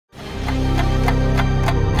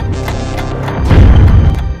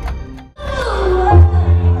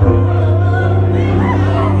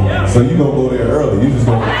So you gonna go there early. You just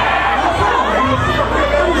gonna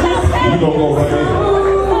go right in.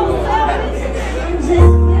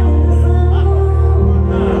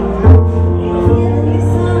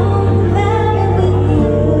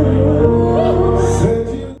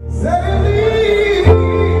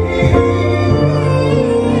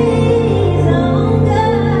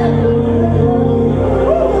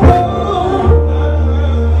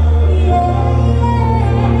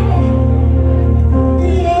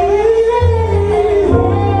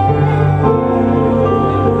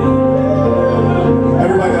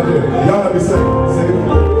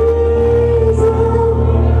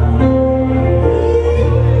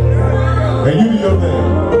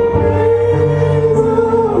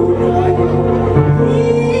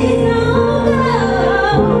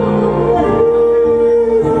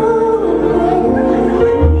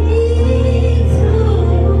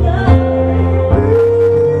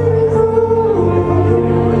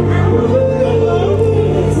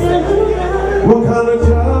 What kind of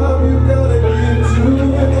job you gotta get to in the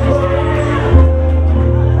morning?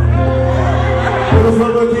 Cause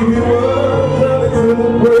I'm gonna keep you up until the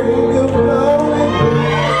break of dawn.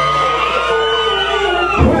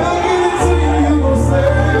 When I get it to you, you gon'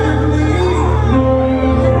 save me.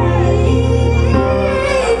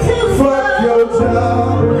 Fuck your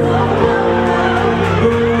job.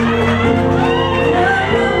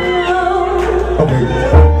 Okay,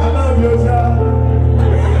 I love your job.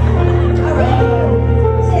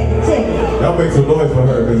 Y'all make some noise for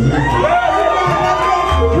her, cause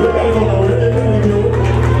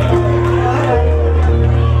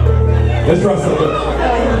let's try something.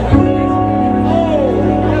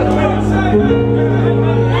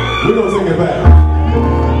 We're gonna take it back.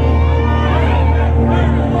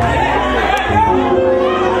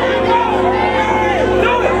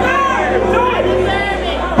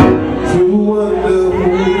 To wonder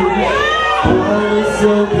who I was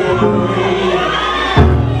so good.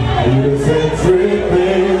 Eccentric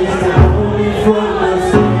things that only from the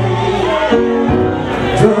street.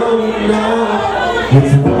 Don't know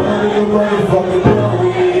it's one of the motherfucking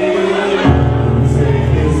blowing. You say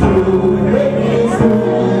it's true, baby, it's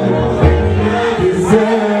true. Baby, it's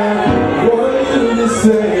sad. What you to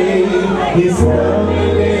say? He's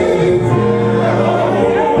coming in town.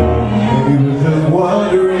 And he was just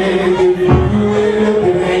wondering if you ain't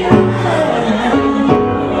looking at me.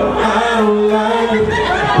 I don't like it.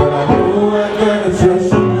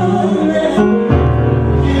 Trust you.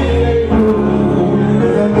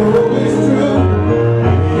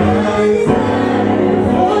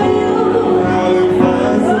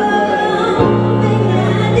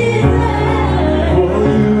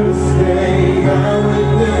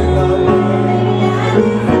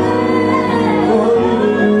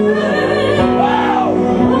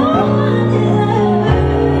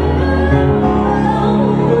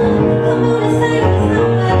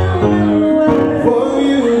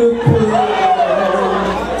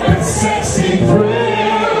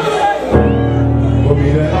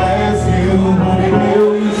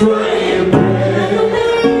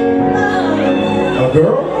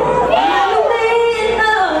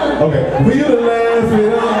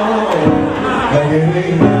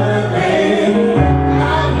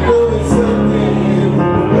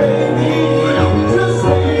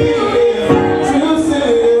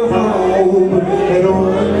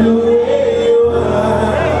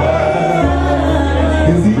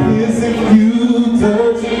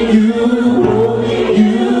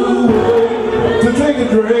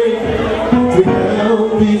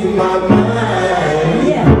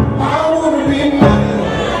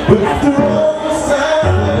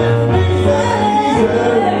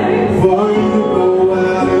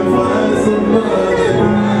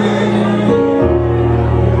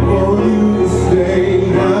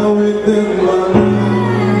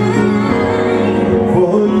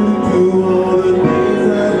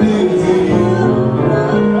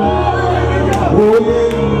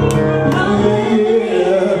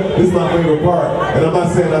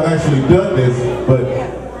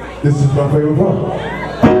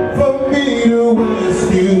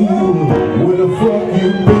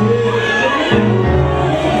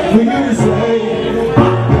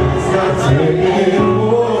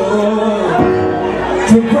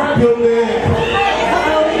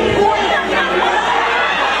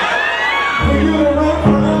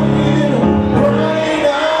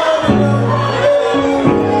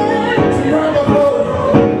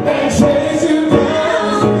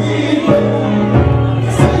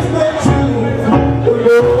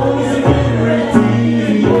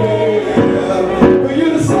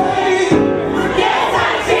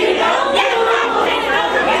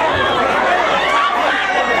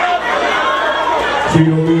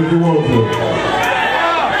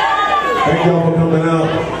 Thank y'all for coming out.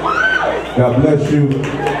 God bless you.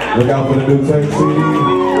 Look out for the new tech CD.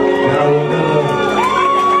 Now we'll never.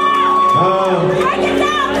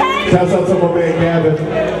 Shouts out to my man Gavin.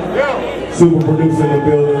 Super producer in the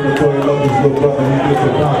building. Latoya Logan's little brother. He gets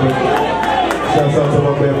it poppin'. Shouts out to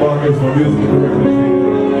my man Marcus, my music director.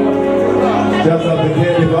 Shouts out to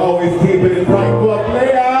Candy for always keeping it right for a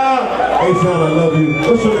player. Hey Sean, I love you.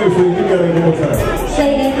 What's your name, sweetie? You got it one more time. Shei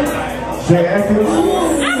Atkins. Shei Atkins?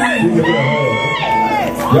 You give me a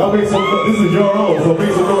hug. Y'all make some noise. This is your own, so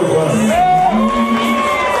make some noise.